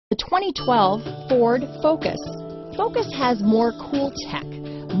2012 Ford Focus. Focus has more cool tech,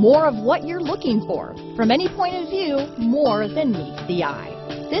 more of what you're looking for. From any point of view, more than meets the eye.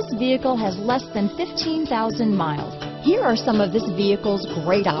 This vehicle has less than 15,000 miles. Here are some of this vehicle's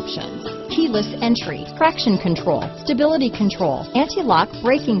great options: keyless entry, traction control, stability control, anti-lock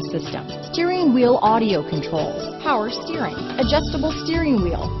braking system, steering wheel audio controls, power steering, adjustable steering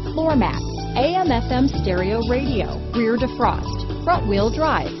wheel, floor mats, AM/FM stereo radio, rear defrost, front wheel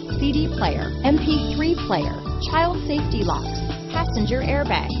drive, CD player, MP3 player, child safety locks, passenger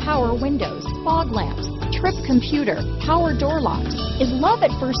airbag, power windows, fog lamps, trip computer, power door locks. Is love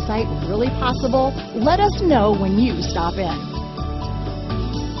at first sight really possible? Let us know when you stop in.